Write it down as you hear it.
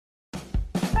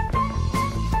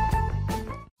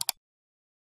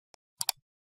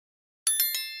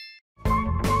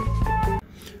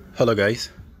Hello guys,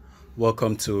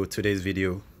 welcome to today's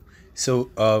video.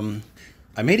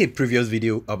 I made a previous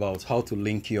video about how to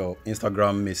link your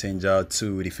Instagram messenger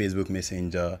to the Facebook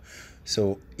messenger.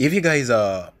 So if you guys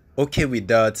are okay with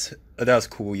that, that's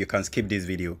cool, you can skip this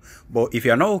video. But if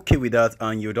you're not okay with that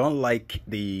and you don't like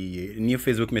the new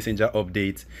Facebook messenger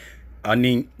update, I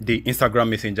mean the Instagram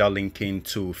messenger linking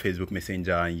to Facebook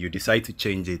messenger, and you decide to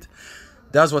change it,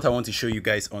 that's what I want to show you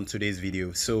guys on today's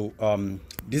video. So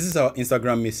this is our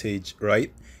Instagram message, right?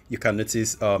 You can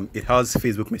notice it has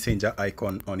Facebook messenger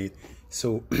icon on it.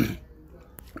 So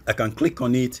I can click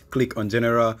on it, click on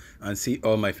general, and see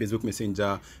all my Facebook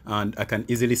messenger, and I can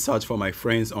easily search for my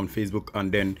friends on Facebook and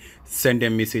then send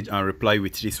them message and reply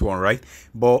with this one, right?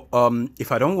 But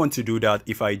if I don't want to do that,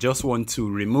 if I just want to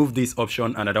remove this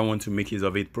option and I don't want to make use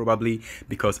of it, probably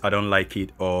because I don't like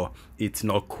it or it's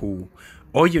not cool,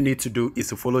 all you need to do is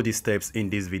to follow these steps in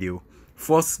this video.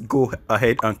 First, go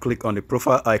ahead and click on the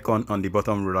profile icon on the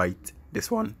bottom right, this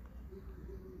one.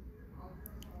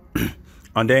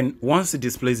 And then once it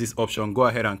displays this option, go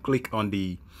ahead and click on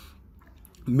the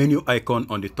menu icon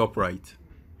on the top right,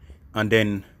 and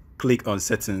then click on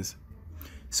settings.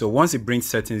 So once it brings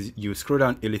settings, you scroll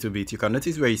down a little bit. You can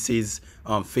notice where it says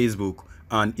Facebook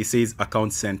and it says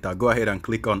account center. Go ahead and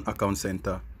click on account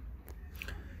center.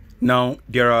 Now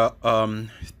there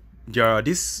are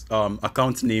this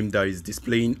account name that is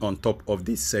displaying on top of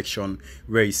this section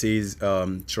where it says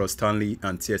Trust Stanley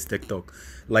and TS TikTok.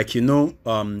 Like, you know,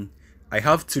 I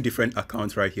have two different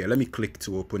accounts right here. Let me click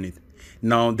to open it.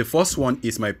 Now the first one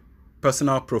is my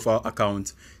personal profile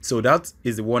account, so that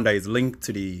is the one that is linked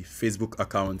to the Facebook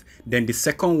account. Then the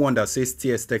second one that says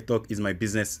TS TikTok is my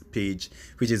business page,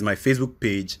 which is my Facebook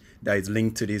page that is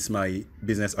linked to this my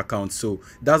business account. So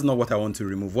that's not what I want to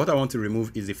remove. What I want to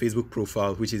remove is the Facebook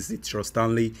profile, which is the Trust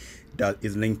Stanley that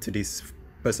is linked to this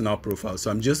personal profile. So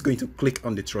I'm just going to click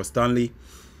on the Trust Stanley,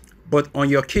 but on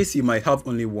your case you might have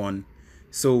only one,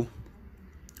 so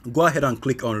go ahead and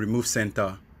click on remove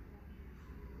center.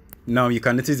 Now you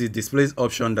can notice it displays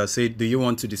option that say, do you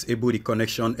want to disable the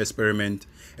connection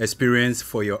experience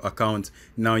for your account?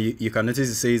 Now you can notice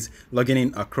it says logging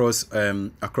in across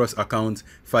accounts,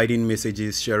 finding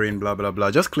messages, sharing, blah blah blah.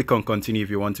 Just click on continue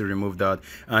if you want to remove that.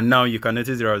 And now you can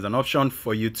notice there is an option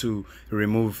for you to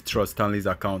remove Trust Stanley's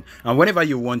account, and whenever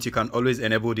you want you can always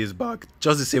enable this back,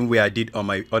 just the same way I did on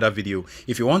my other video.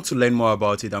 If you want to learn more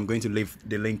about it, I'm going to leave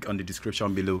the link on the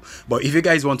description below. But if you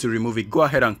guys want to remove it, go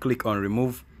ahead and click on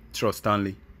remove Trust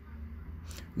Stanley.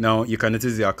 Now you can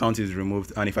notice the account is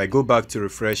removed, and if I go back to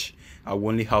refresh, I will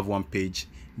only have one page,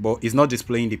 but it's not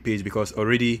displaying the page because it's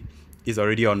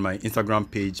already on my Instagram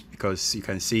page, because you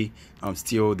can see I'm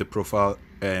still the profile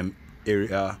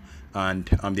area and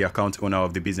I'm the account owner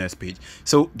of the business page.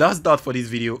 So that's that for this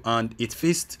video, and it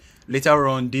fixed. Later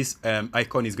on, this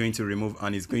icon is going to remove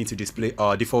and it's going to display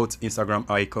our default Instagram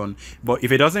icon. But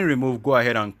if it doesn't remove, go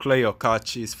ahead and clear your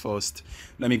caches first.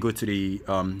 Let me go to the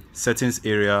settings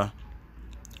area.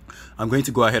 I'm going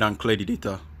to go ahead and clear the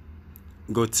data.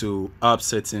 Go to app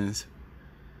settings,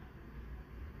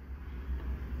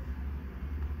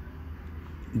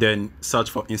 then search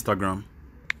for Instagram,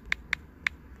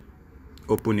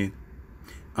 open it,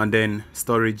 and then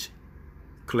storage,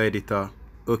 clear data,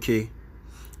 okay,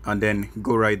 and then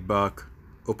go right back,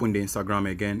 open the Instagram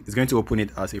again. It's going to open it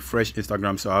as a fresh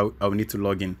Instagram, so I'll need to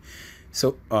log in.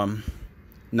 So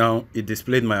now it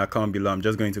displayed my account below. I'm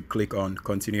just going to click on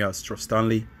continue as Trust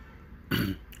Stanley.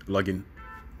 Login.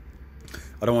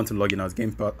 I don't want to log in as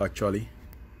Gamepad actually.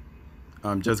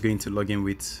 I'm just going to log in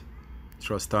with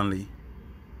Trust Stanley,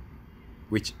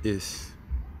 which is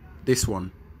this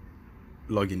one.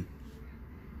 Login.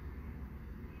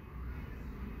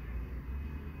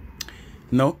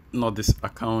 No, not this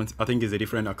account. I think it's a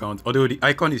different account, although the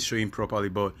icon is showing properly,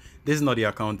 but this is not the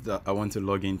account that I want to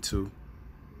log into.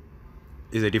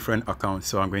 It's a different account,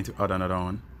 so I'm going to add another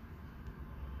one.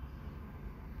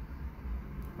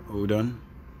 Hold on.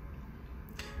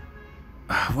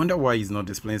 I wonder why it's not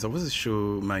displaying. It's supposed to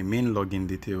show my main login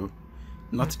detail,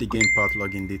 not the Gamepad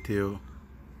login detail.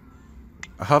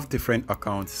 I have different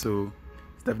accounts, so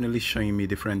it's definitely showing me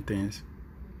different things.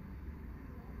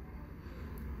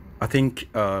 I think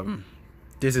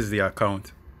this is the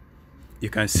account.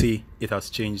 You can see it has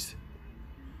changed.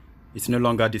 It's no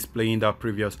longer displaying that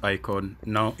previous icon.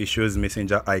 Now it shows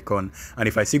messenger icon. And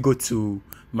if I go to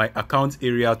my account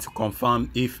area to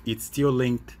confirm if it's still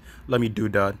linked, let me do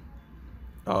that.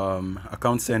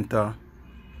 Account center,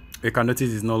 you can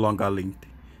notice it's no longer linked.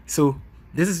 So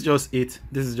this is just it.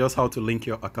 This is just how to link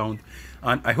your account,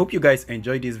 and I hope you guys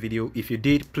enjoyed this video. If you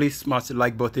did, please smash the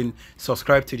like button,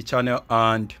 subscribe to the channel,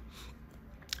 and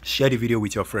share the video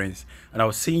with your friends, and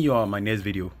I'll see you on my next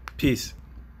video. Peace.